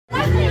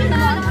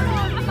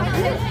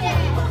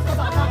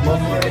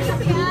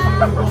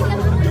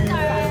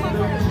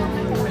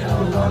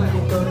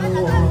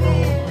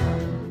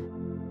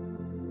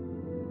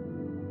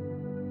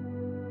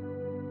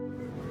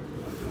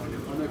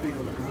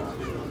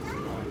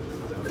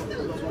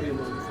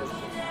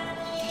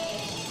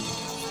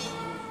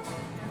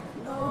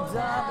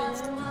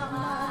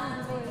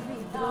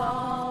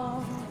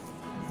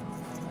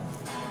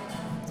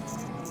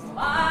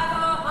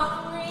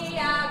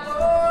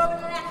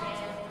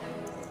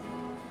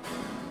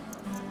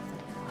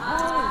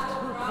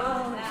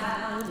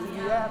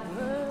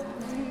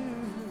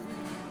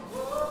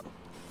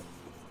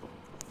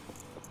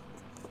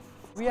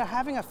We are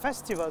having a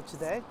festival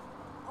today.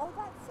 Oh,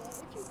 that's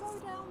it. If you go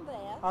down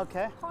there,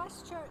 okay.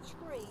 Christchurch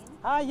Green.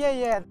 Ah, yeah.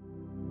 You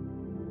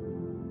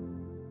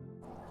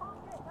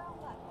can't get down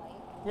that way.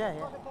 Yeah.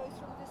 You've got to go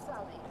through this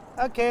alley.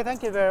 Okay,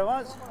 thank you very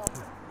much.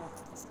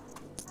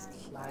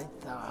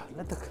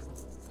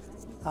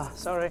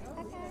 Sorry.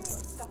 Okay.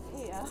 Stuff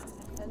here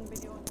and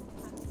video.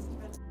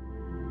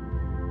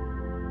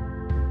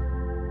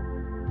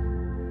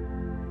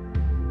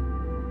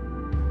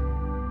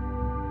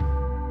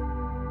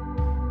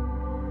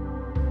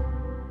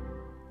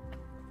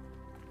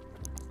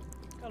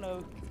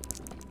 Hello.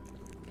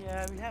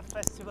 Yeah, we have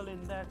festival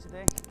in there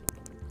today.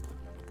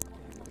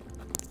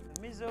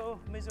 The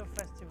MIZO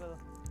festival.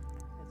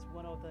 It's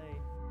one of the.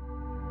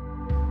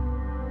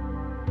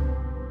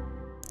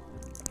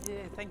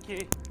 Yeah, thank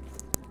you.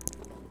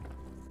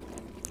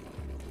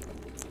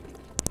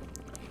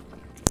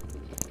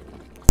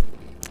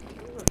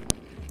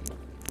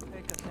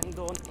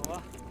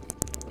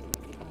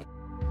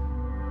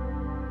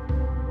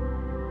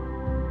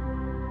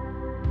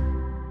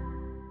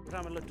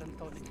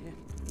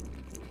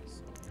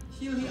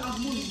 Hili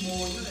amun mo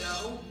na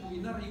leo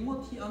puina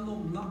ringot hi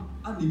anom na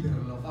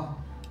aniberlava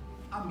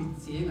amit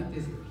chenga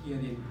tes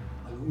hianin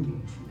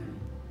alung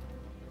chinani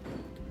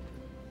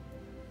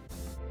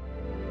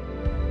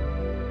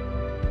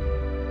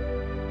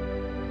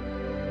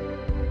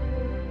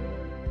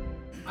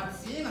at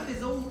chenga tes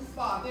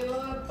Zofa te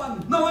la pan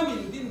nawa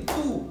min din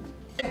tu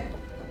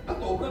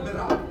ato ka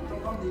bera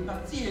program di ka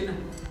chen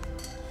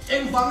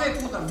eng bangai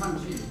ku tan han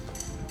chin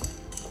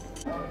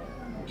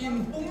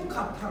in pung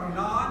khat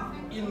tharnan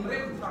in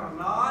rem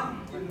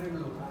tharnan in rem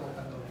lo ko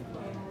ka to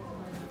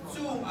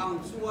chung ang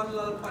chuan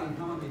lal pan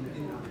hama min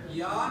tin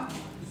hian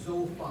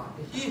Zofa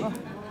hi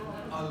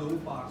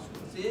alung par su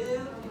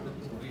sel in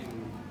turin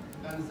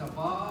kan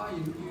Zofa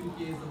in kUT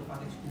Zofa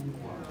te chung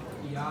kwa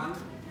hian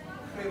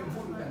rem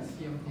hun kan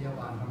siam thia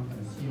ban ram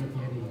kan siam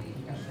thia ni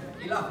ka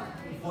ila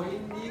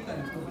point ni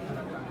kan tu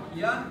kan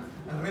hian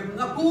rem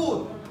na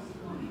put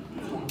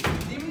chung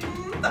dim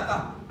taka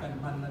kan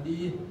man na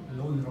di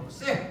lon rock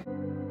se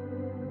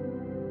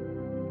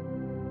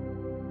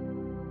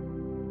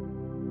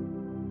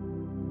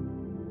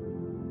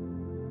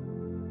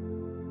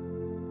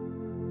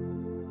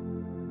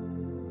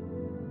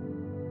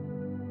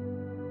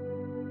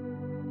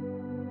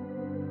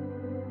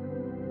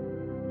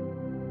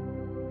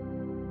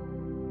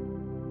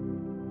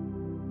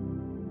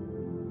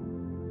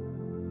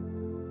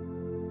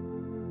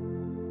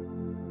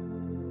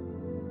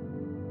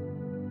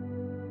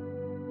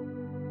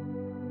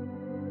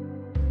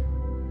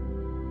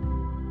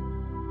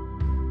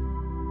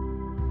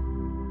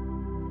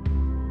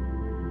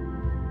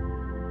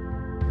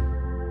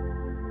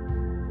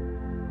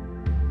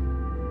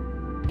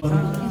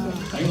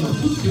Cái một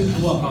chút xíu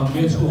qua bằng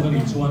bên chỗ cái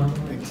này chuan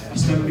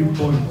stepping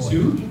point 2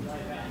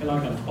 cái là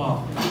cái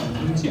phao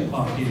những chiếc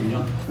phao kia nhá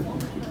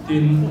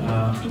tin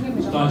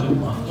ta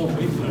dùng mà có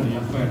mấy thứ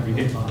này phải bị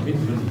hết mà mấy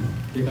thứ này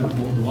để cái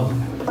bộ đó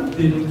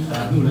tin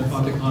người này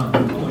phao cái hàng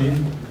có mấy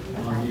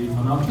thì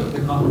thằng nào trước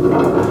cái hàng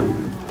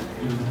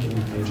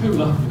thì trước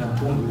là người ta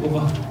cũng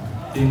có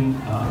tin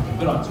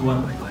cái đoạn chuan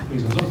mình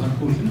dùng rất là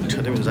cool cho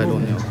thêm giai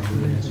đoạn nào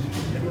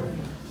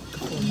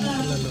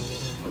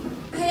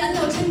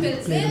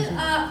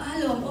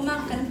hello, oma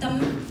kantam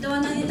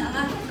doon na nila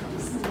nga.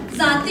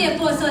 Zati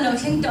po so lo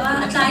sing to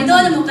tayo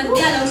doon mo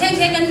kantia lo sing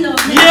kan lo.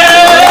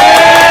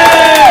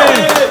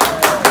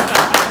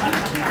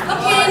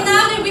 Okay,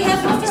 now that we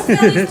have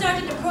officially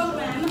started the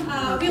program,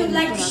 we would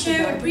like to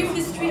share a brief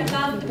history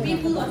about the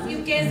people of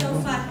UK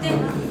Zofa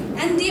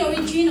and the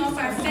origin of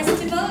our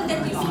festival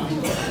that is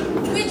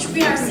which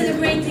we are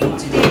celebrating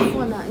today.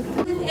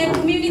 A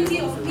community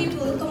of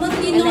people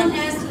commonly known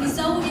as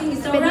MIZO in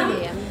Mizoram,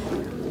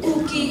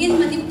 kUT in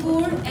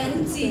Manipur,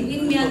 and Zin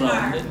in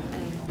Myanmar.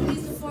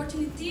 This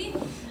opportunity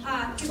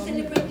to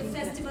celebrate the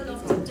festival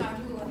of the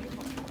Tarkut.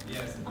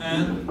 Yes,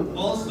 and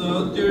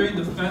also during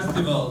the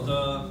festival,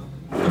 the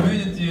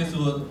communities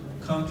would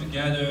come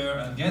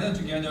together and gather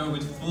together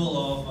with full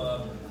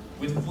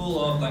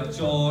of like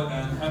joy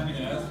and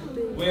happiness,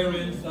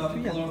 wearing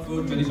some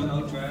colorful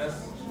traditional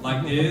dress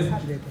like this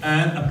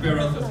and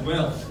apparel as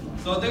well.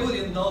 So they would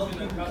indulge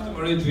in a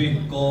customary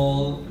drink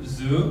called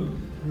Zoo,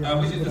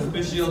 which is a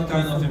special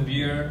kind of a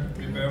beer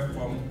prepared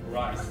from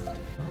rice.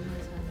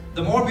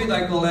 The more beer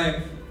I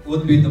collect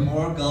would be the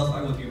more girls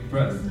I would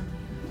impress.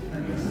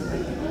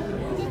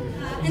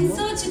 And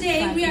so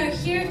today we are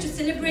here to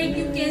celebrate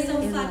UK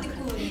Zofa.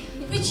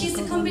 which is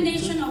a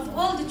combination of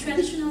all the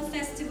traditional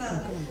festivals,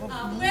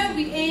 where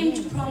we aim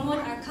to promote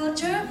our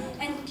culture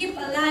and keep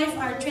alive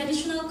our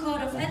traditional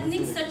code of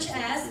ethnic such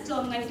as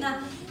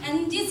Tlomgaitna.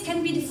 And this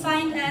can be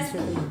defined as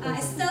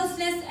a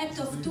selfless act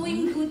of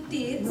doing good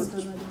deeds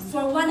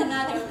for one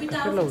another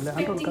without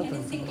expecting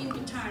anything in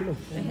return.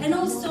 And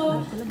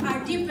also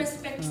our deep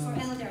respect for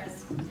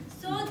elders,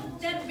 so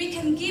that we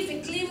can give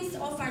a glimpse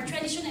of our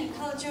tradition and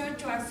culture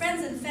to our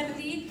friends and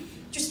family,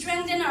 to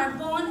strengthen our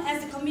bond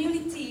as a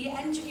community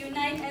and to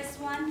unite as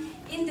one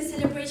in the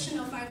celebration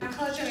of our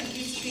culture and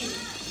history.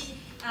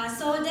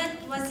 So that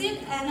was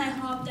it, and I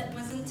hope that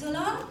wasn't too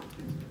long.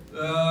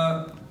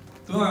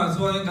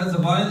 So in ganz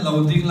rein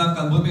loading lang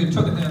kan buat mir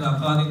chokin na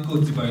kan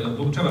kUT si bai lo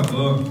buk chaba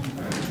bo.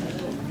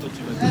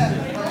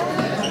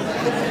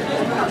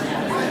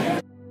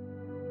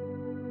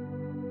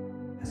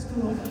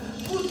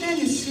 kUT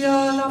ni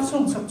sia love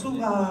song sak chu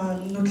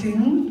no king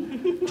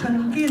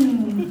chan kin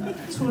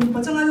chun pa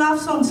changa love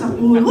song sak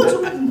mu ho chu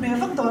me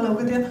fak to lo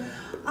ka dia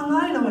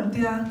angai lo wan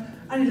dia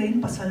ani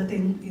lein pasal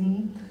ting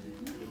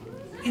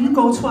in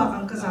go chua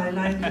kang ka zai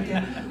lai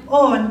dia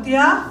o an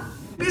dia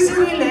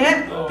Pisini le,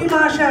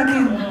 pimasya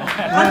din.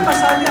 At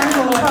pasali ang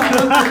Zofa.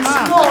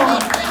 Mo,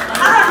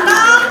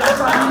 anak!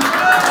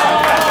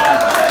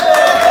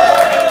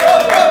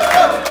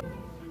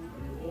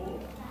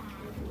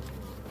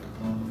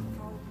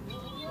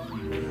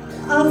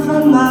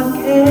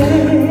 Afamake,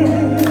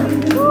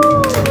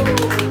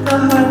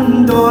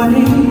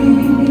 kahandoni,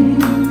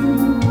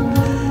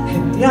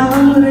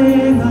 hityang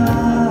renga,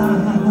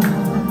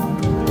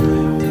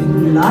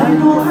 tinlay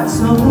no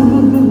hatso.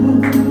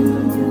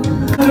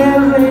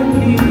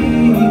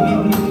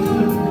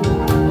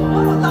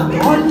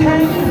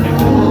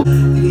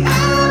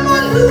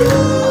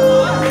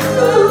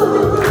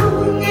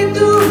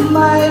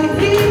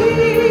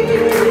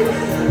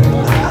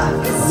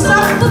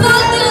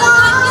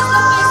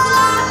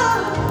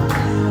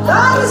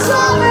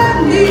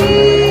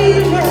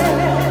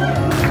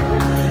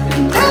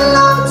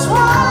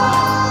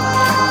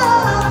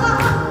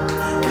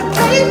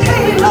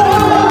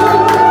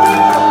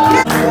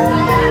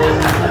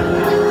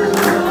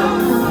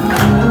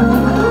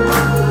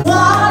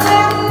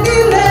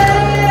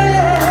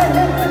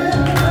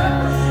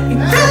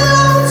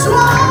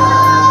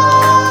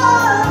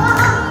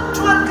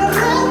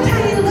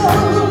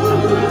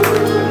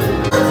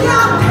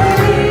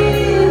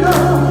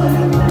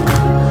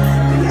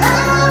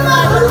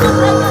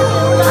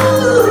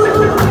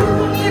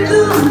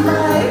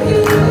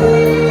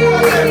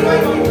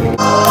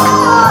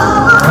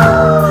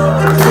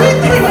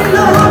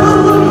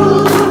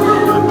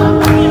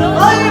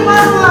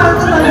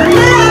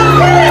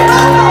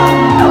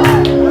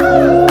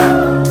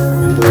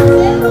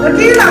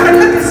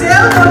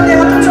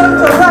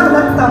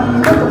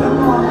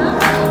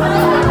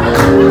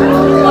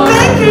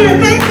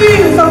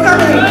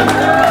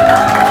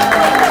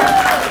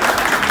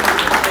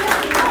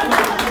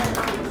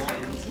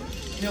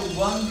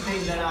 One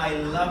thing that I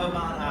love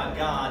about our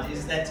God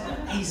is that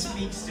He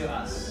speaks to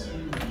us.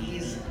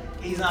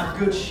 He's our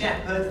good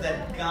shepherd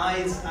that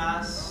guides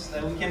us,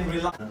 that we can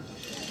rely on.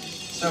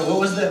 So what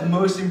was the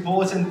most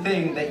important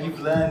thing that you've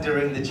learned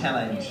during the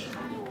challenge?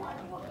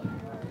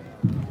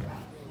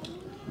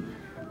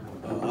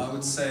 I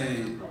would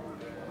say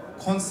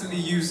constantly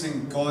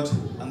using God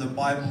and the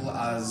Bible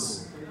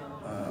as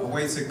a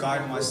way to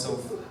guide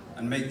myself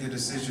and make the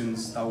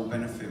decisions that will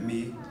benefit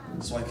me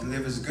so I can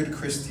live as a good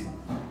Christian.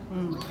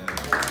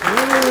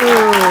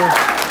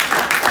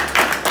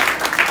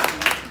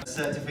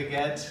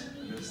 Certificate.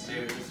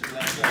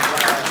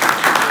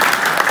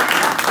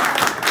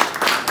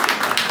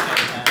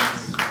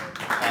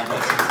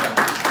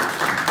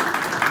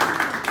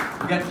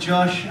 We got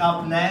Josh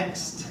up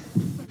next.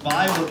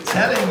 Bible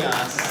telling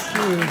us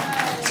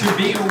to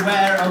be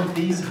aware of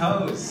these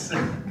hosts.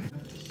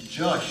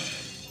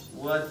 Josh,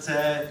 what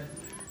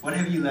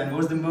have you learned? What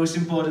was the most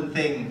important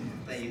thing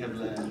that you have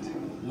learned?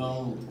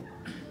 Well,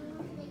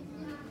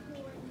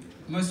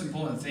 the most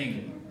important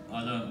thing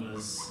I learned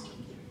was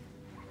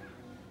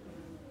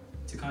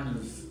to kind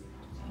of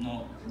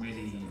not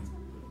really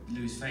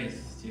lose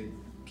faith, to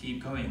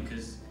keep going,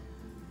 because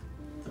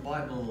the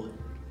Bible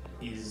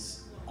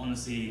is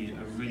honestly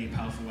a really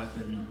powerful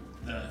weapon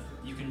that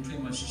you can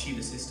pretty much cheat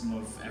the system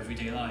of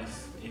everyday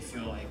life. If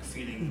you're like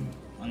feeling,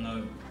 I don't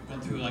know,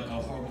 gone through like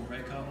a horrible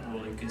breakup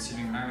or like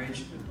considering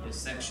marriage, there's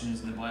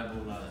sections in the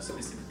Bible that are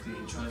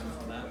specifically chosen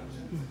for that.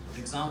 The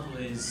example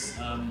is,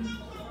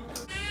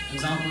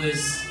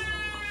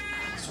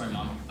 sorry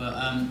mum, but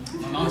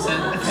my mum said,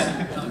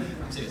 no,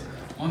 I'm serious.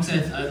 Mum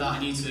said that I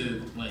need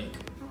to like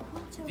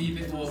be a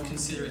bit more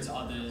considerate to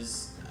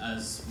others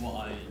as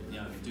what I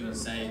do and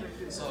say.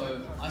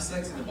 So I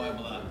selected the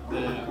Bible app,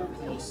 the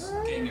course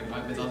Getting It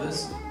Right with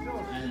Others,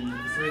 and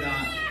through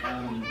that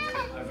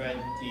I read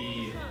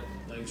the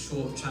like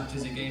short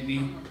chapters it gave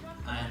me,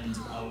 and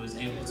I was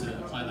able to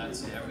apply that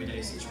to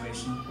everyday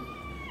situation.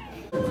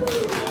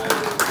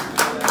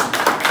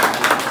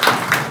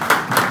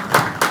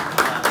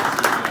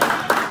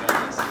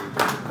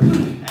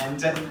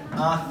 And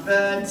our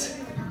third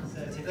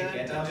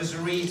together. I'll just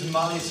read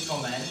Molly's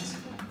comment.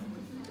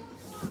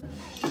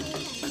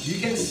 You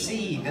can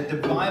see that the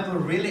Bible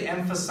really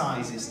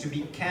emphasizes to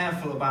be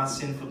careful about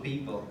sinful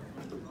people.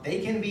 They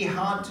can be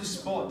hard to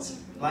spot,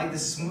 like the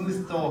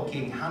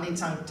smooth-talking,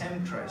 honey-tongued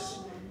temptress.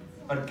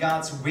 But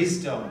God's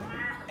wisdom,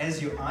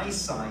 as your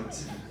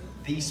eyesight,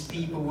 these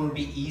people will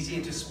be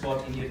easier to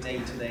spot in your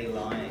day-to-day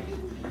life.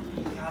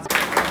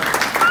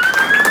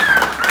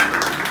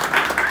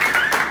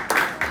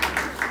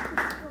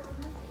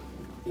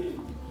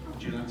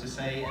 Would you like to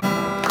say?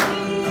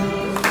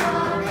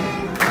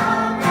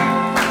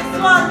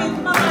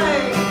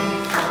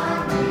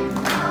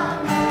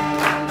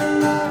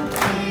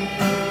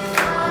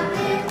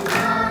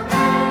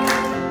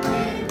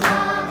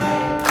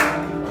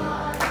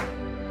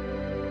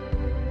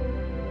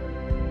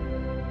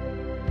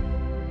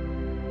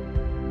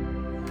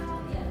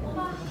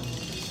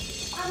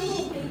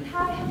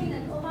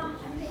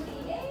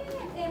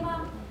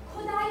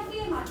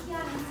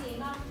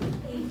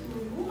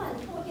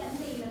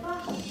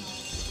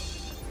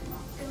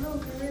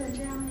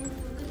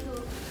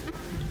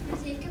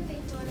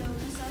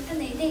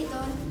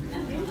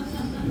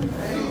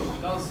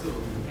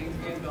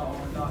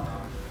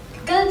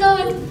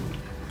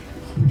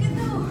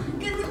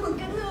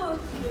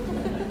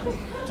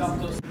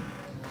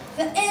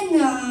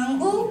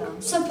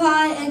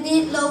 Supply and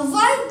eat low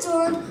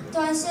vital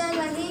to say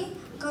lagi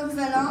con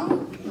velong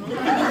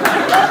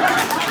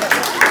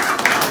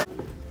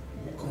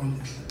con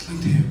kan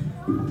theo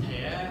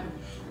thế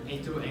ấy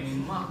tụi em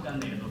mắcกัน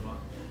เนี่ยหรอปะ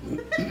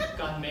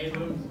กันไม่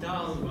รู้ดา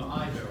วหรืออะ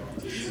ไรหรอ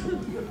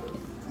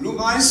ลูกไ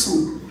อ้สุ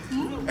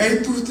ไอ้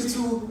ตัวที่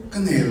จูกั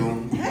นเนี่ยลง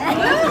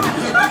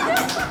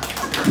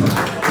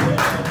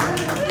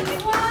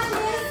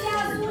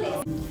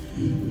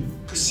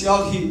ก็เสีย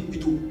ที่อี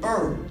ตัว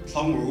ท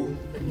ำรู้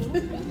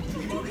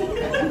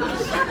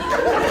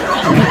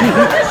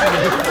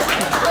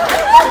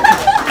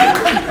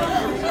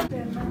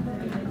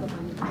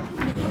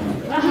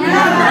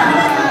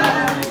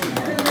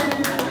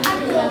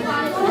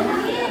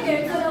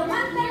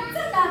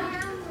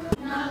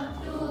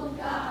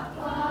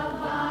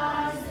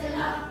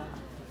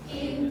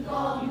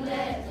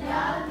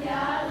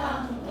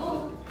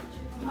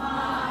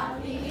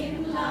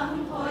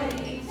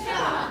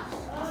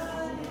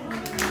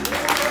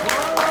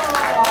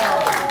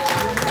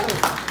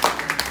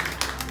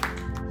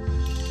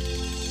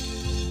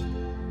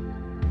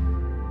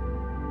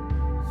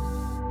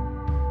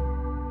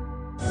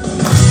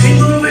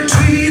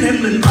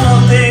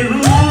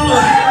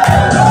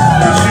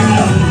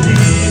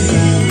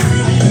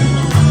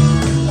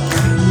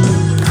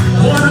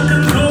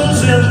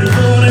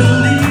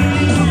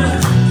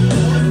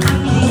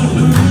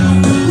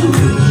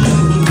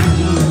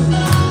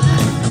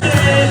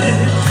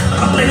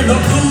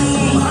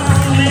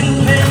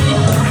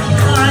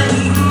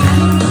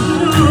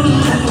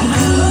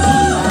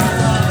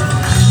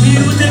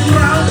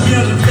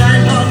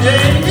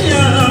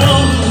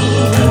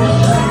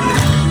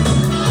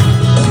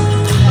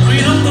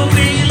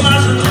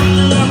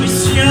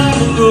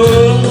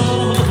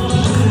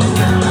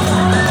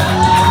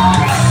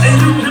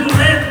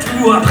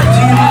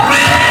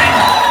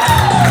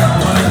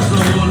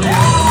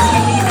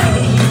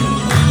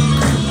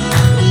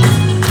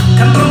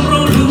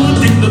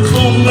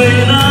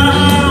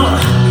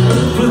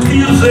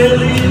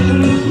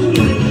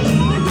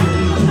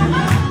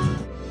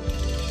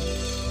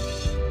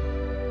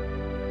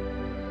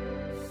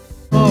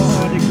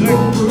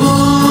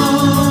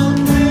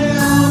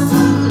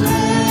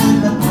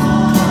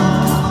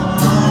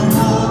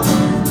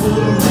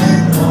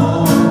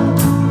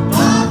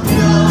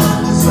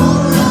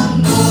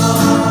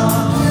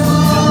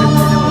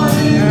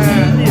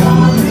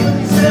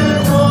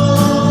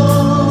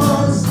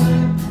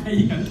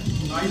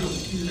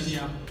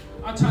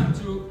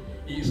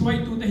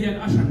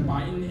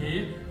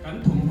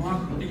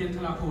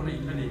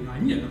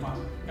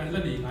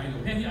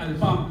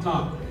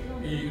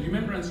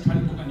remembrance try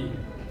to kani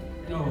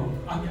no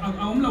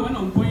ang lawan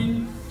on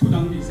point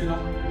tudang di sila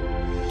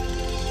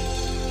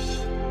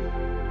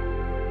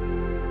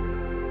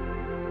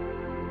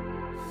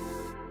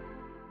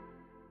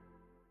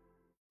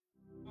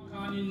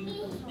kanin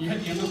ihat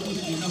yang aku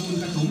sila hun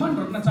ka tuman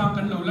rot na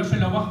changkan lo la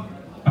selawa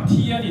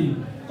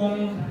pathianin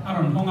kong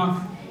aron konga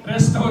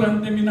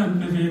restaurant te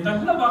minan te veta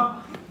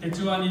lawa te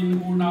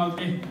chuanin unaw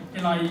te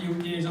elai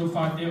UK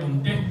Zofa te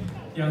onte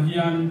yang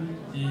hian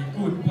di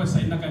kUT buat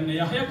saya nak kan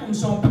ya saya kum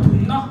song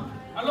patung na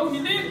alau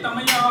ni deh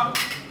tamaya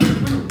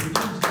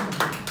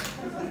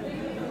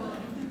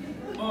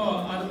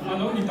oh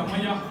alau ni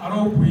tamaya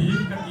arau pui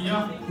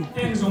katia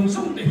heng song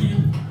song tehi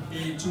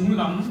chung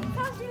lam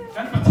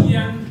kan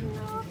patian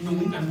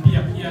nung kan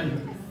biak hian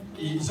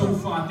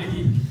Zofa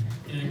tehi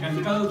kan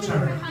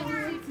culture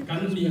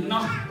kan ni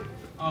na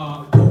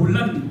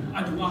Poland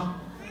adua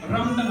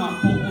ram na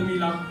po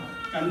omila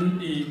kan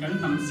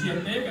tam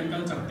siat te kan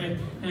culture te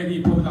hegi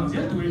po tang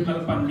siat tuin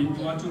lal pan min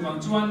tua chuang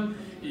chuan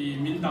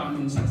min ta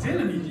nung success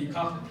ani ti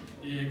kha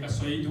ka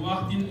soi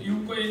tua tin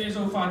yu ko e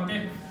Zofa te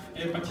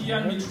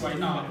pathian min chwai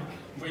na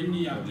với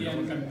nia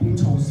liền cần bung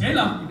chầu dễ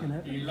là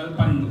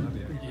lalpan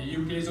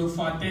UK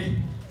Zofa te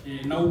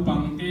nấu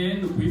bằng te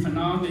nụ quý phần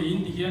nào này in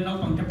thì nấu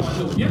bằng te bao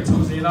lâu biết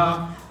chầu dễ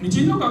là ni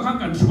chính nó các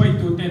cần xuôi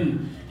tu ten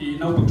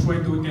nấu bằng xuôi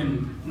tu ten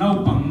nấu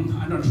bằng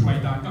anh xuôi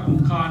ta các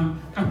bung khan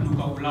các nụ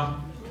cầu là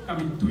các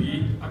mình tùy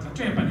ở các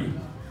trẻ bani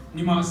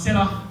nhưng mà sẽ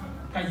là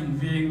các in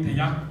veng thế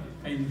ya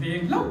các in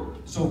veng lâu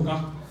sâu cả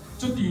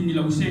chút tiền ni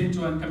lâu sen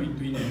cho anh các mình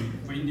tùy này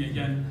với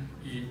nia yan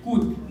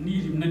kUT ni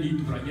lim na ni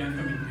tu ra yan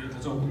các mình tùy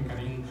cho bung cái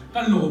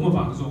kan lo ma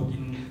bang zo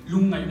in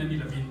lung ngai na ni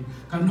lavin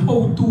kan ho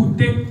tu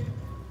te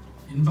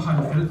in va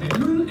han fel te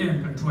lul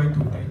em kan try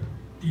tu te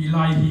ti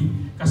lai hi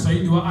ka sai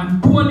do an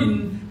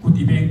pualin ku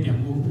ti beng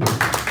tiang u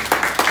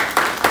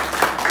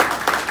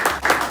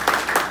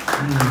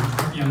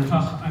yang kha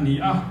ani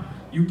a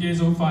UK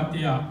Zofa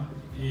te a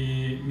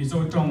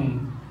MIZO trong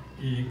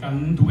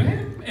kan tu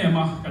em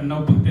a kan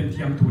nau pang ten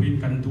thiam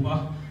turin kan tu a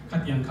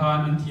khat yang khan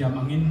an thiam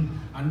angin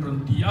an ron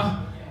ti a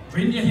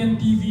when you hear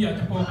TV at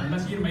the point,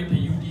 unless you might take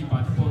YouTube,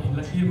 but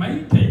unless you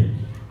might take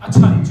a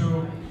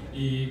chancho,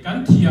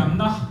 can tiam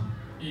na,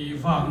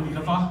 vang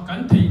nilava,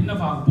 can take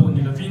nava bone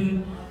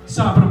nilavin,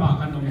 sabrama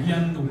can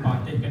omhian, no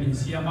pate, can in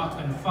siama,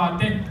 can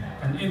fate,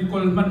 can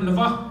encol man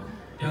lava,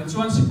 yang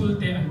chuan school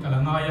te and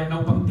kalangaya,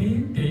 now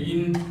pangte, te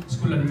in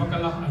school and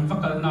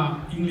vakal na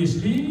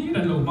English li,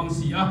 and low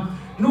mangsia,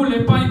 no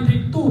lepain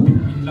take two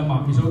in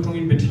lama, MIZO trong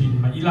in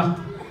between maila.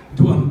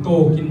 Tuang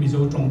to kin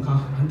MIZO trong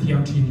ka an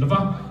thiam thin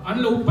lova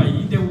an lo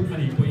pai deu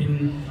ani ko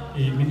in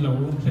min lo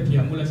la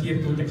thiam mula hiam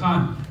tu te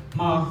khan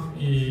ma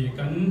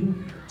kan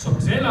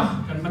chop zela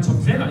kan ma chop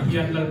zela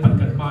hian lal pan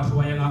kan ma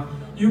ruaya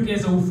UK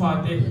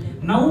Zofa te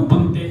nau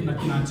pang te na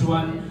kina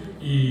chuan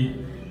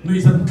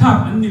nui san kha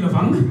an ni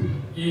lawang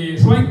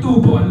ruai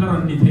tu bo an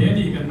laron ni the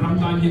ni kan ram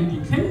tan hian ti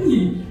khen ni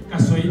ka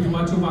soi tu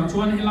ma chuwang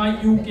chuan helai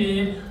UK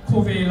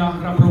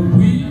khovela ram ro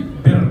pui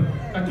ber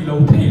kati lo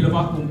thei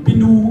lova kum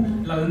pinu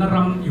lal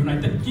naram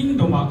United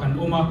Kingdom kan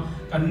oma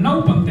kan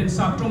nau pang ten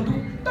sak trong tu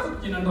tak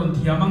kin an ron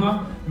thiamanga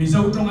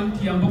MIZO trong an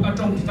thiam boka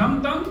trong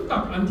tham tang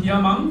tak an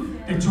thiamang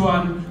te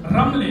chuan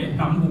ramle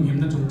nam hung him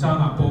na chung cha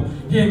nga po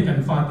heng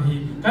kan fa hi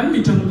kan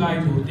mi chung gai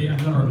thu te an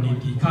ron ni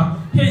ti kha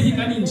he hi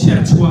kan in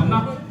share chuan na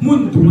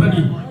mun tu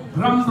rani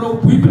ram ro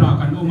pui bra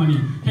kan omani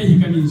he hi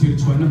kan in share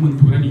chuan na mun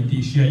tu rani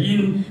ti share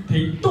in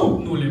thei top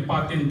nu le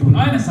paten tu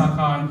na sa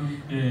kan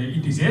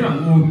iti zelang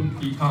u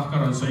ti kha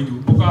karan sai du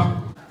boka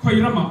khoi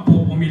rama po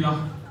omila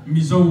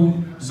MIZO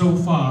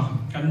Zofa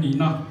kan ni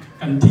na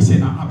kan thi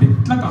sena abet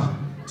tlaka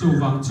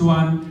chuwang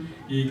chuan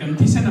kan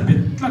thi sena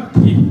bet tlak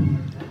thi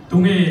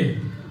tunge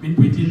min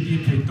pui tin ti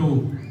thei tu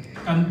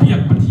kan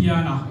piak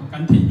pathiana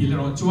kan thi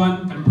ilro chuan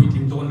kan pui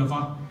ting don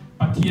lova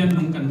pathian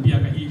nung kan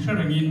piak hi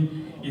sarangin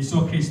Iso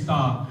Krista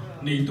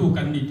nei tu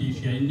kan ni ti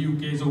hria in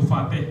UK Zofa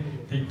te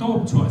thei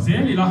top chua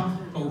zelila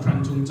ko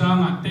fran chung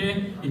changa te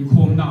in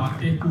khom na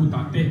te kUT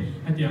te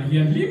hatia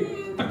hian lim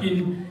takin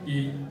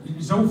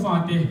Zofa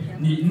te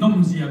ni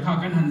nom zia kha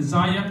kan han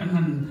zaya kan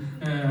han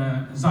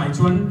zai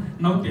chuan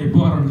nau te bo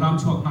aron ram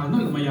chuak nal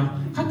nol maya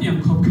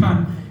khatiam khop khan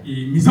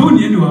MIZO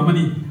ni anwa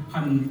mani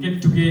han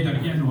get together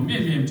hi anwa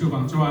em chu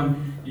bang chuan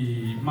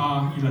ma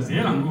ila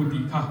zelang u ti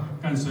kha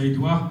kan soi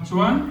tua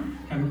chuan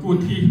kan kUT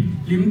hi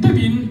lim te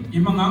bin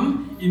imangang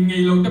in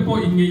ngei lo te po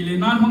in ngei le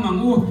nan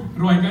mangang u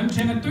roi kan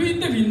chena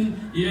tuin te bin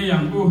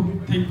yang u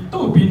thei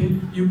to bin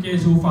UK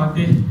Zofa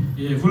te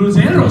vul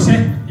zero se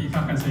ti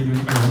kha kan sai du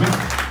kan me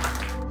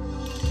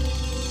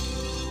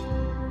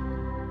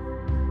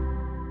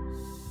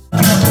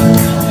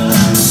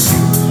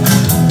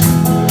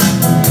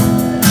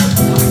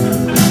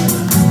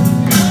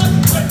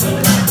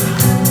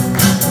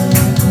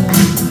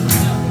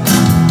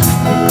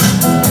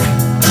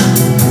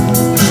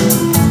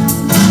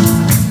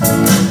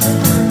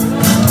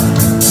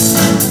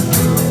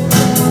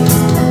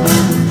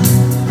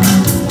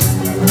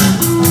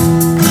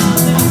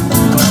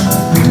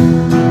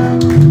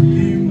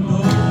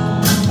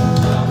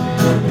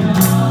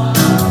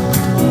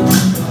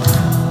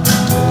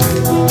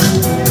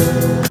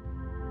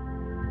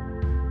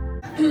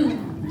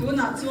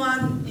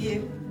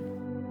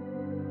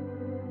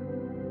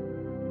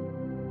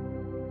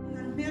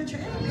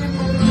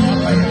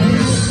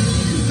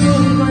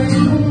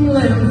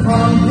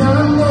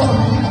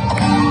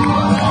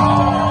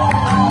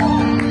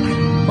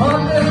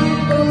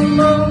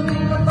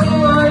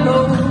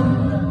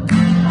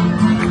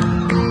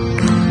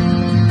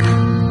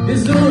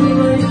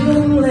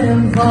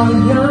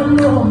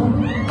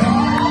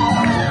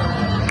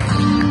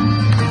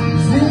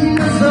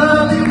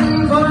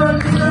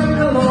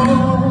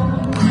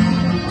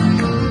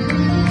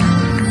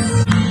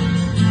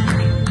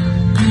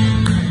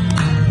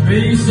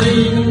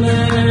Sweet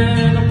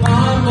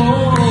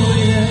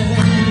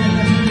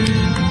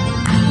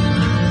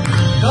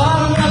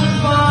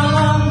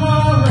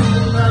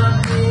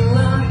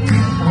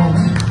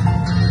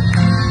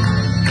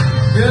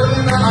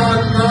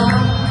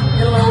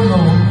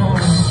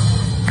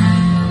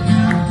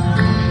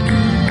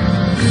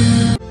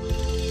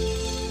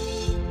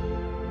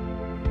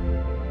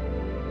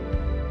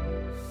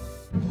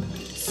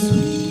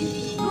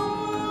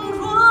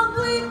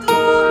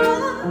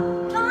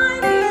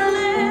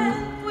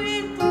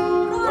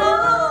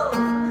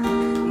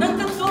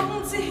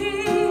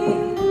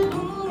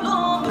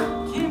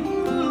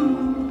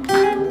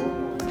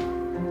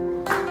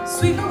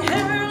sweet long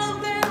hair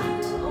long been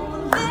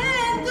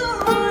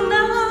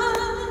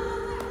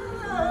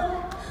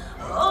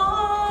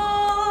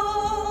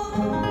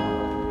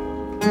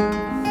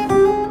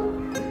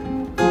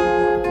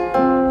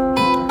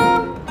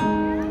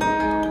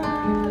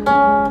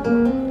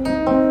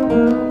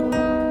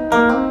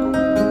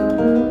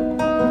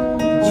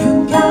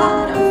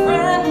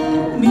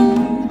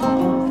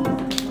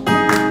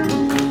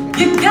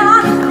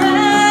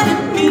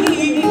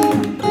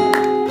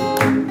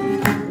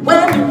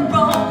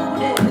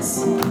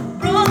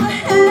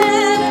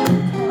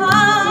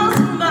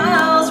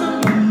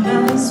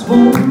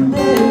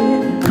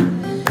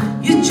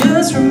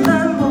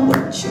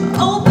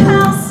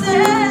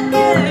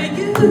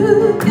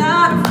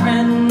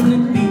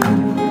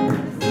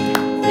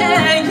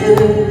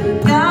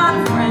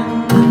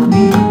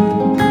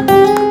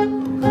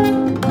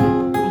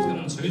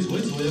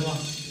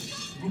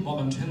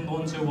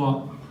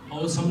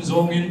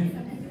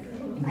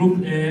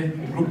Group A,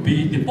 Group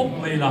B, the pop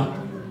layla.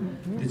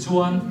 The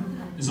chuan,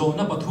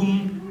 zona pathum,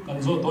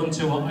 kan zo ton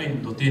chewa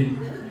ain dotin.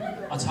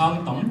 A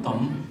chang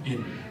tam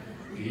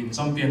in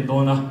champion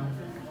dona.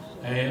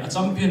 A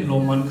champion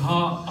loman kha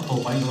a to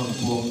pai ron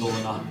buang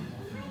dona.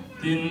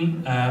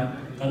 Tin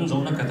kan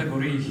zona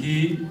category hi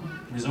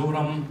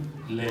Mizoram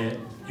le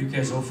UK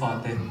Zofa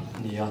te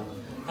nia.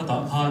 Kata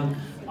khan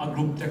a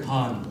group te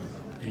khan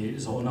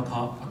zona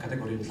kha a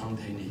category thang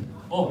theini.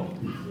 Oh,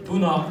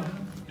 tuna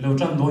lâu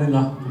trăm đôi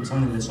là cũng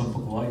sang nên son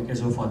phục hóa UK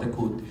Zofa de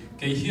kUT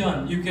cái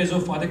hiền UK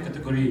Zofa de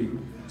category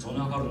số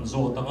nào còn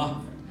zo tăng á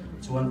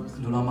chuan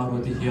nula maru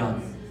thì hiền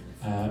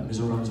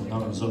Mizoram số nào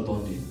còn zo tôn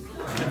đi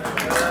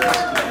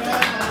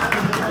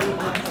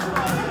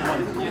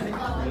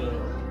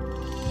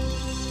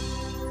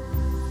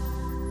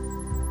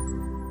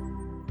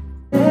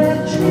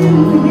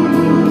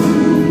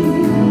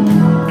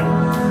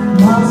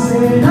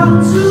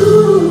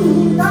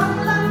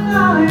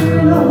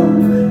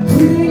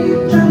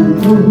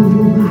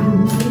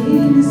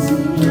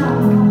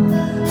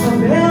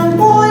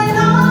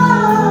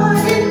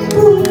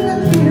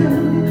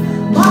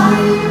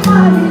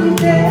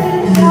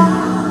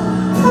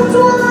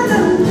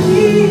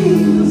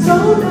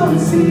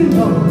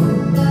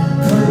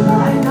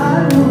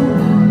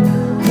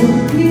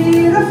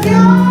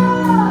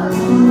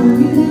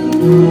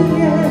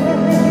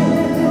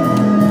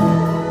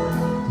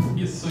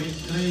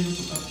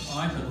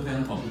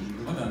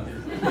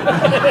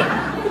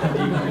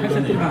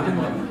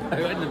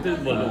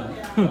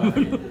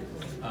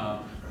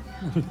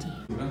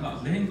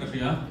lên cái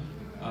phía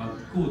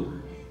kUT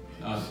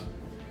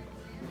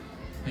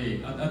thì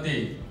ở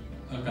đây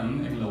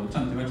cần anh lâu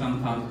chân thì phải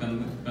chân than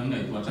cần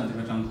ngày tuổi chân thì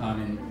phải chân than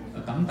nên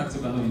tắm tắc sự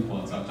cần lâu tuổi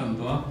giờ chân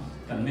tuổi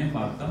cần mấy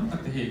bạn tắm tắc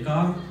thì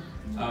cả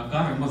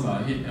anh bao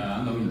giờ hiện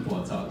anh lâu tuổi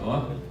giờ tuổi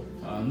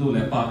nụ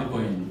lệ ba cái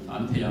coi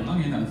anh thì anh nói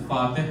anh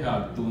pha thế cả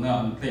tụ na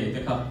anh tê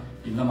thế cả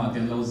in làm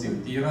tiền lâu diệu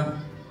tira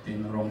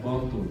tiền rong bao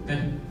tụ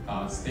thế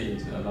stage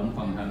làm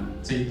phẳng hành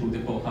chơi tụ thế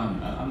bộ hành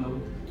anh lâu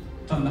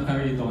chân nó cái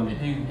đó này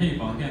hay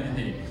bằng cái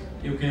này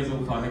UK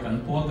Zofa cái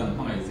cần po cần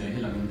phong ngày sẽ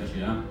hay là những cái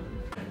gì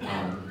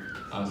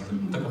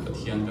tất cả các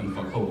thiên cần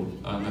phát khẩu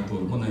là tuổi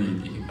hôm nay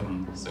thì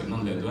cần sợi non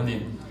lệ đó này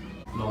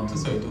lòng cho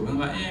sợi tuổi cần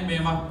là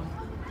em mà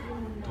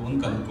tuổi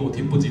cần cố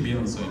thêm bút chỉ biết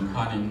làm sợi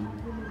khai nên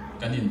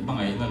cái nhìn phong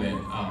ngày là lệ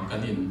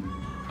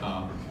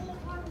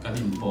cái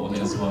nhìn bộ lệ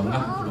xuống á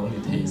lòng thì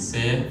thấy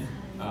sẽ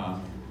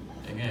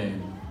cái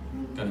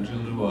cần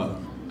rừng rùa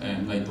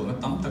ngày tuổi nó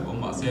tắm tất cả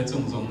mọi sẽ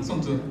trong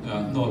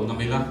nồi nằm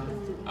là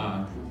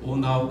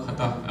ôn nào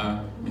khát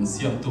mình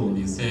xem tủ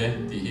thì sẽ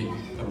thì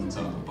cần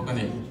chờ bao cái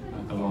này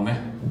cần làm mấy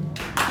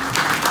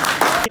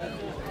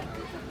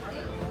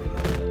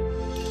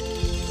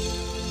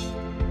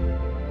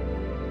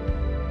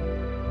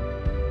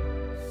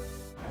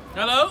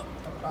hello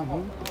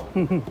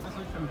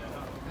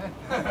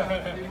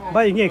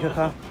bay nghe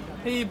khá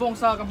hi bong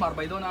sa ka mar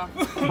bay do na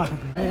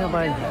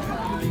bay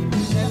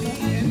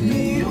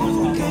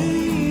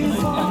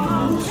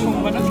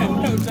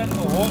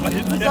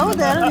dấu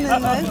để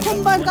là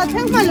không ban cả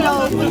tháng phần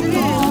lâu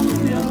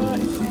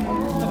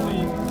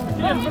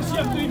Em phát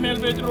hiện tuy mail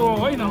về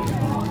rồi nào.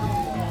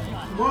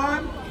 1,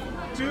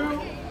 2,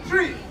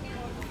 3.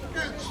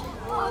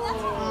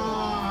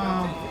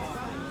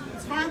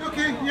 It's fine,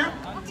 okay, yep.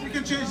 We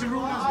can change the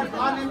rules.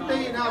 Anin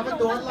tay na ba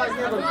doon like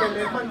never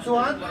pele man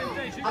chuan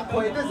a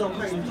khoi na zong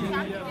kai thi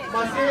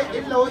ma se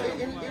in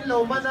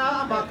lo mana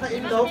ama kha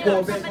in lo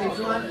go be ti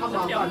chuan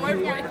ama ka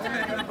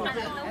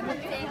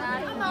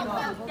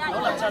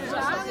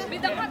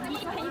thi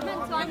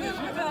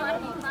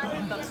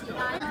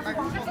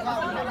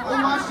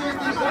uma se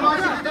team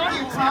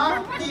cha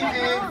team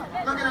A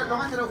lo kena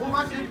long se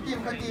uma se team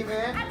ka team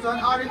A chuan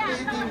RP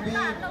team B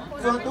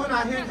chuan tu na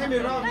he mi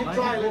round ni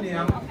try le ni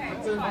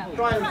chuan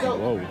try so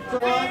 1, 2,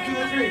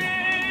 3.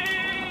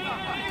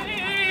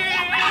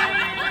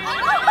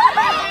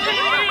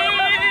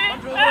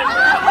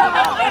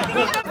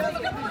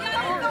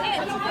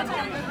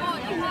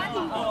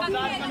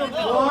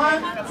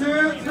 One,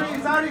 two, three.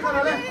 Sorry, come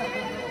on.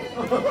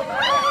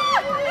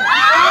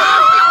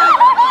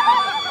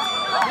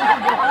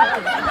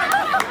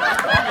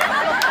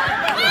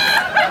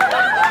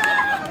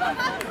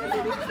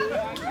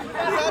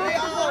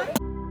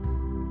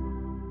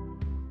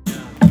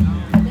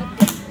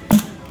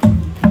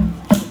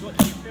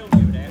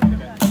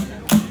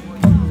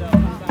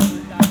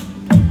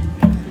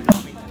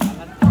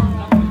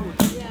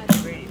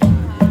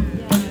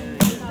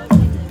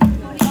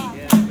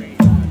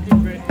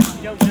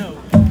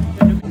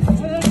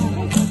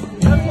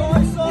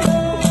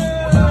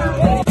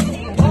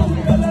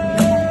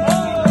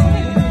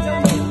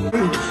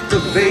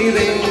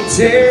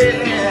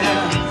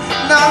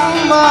 nang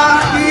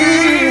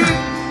mahi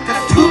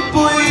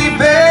katupoy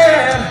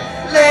ber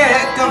le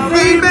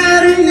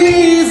kabiber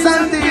ni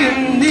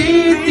santin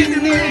ni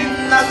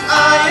tinin nang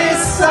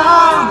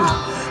aisam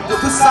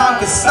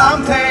kusam kusam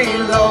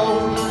paylo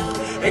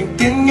en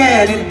tin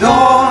nghe đi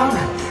đón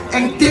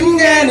en tin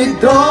nghe đi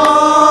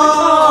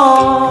đón.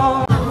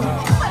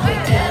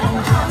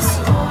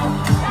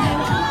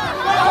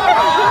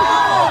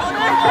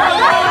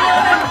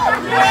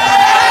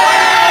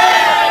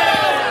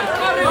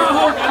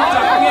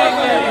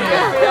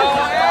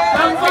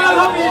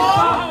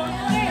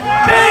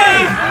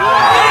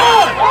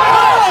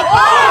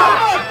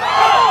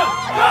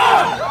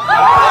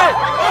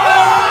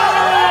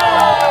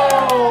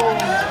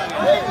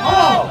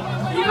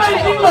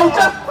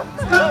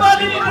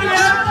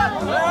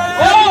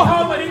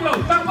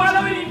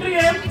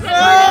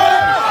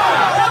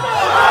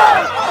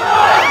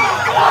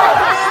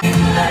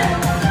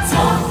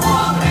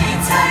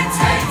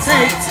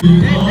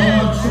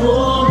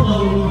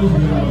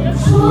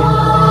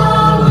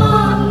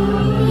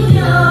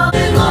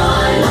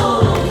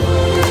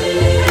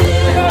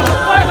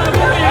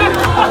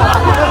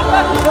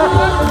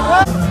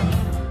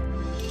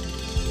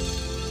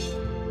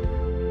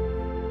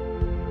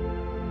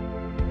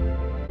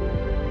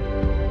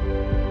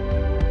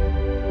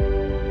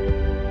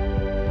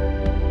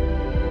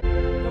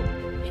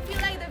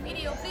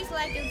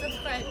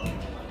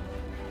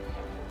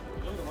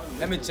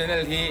 Let me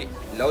channel he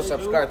low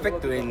subscribe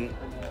factor in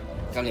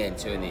kang yan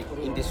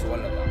in this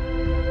one.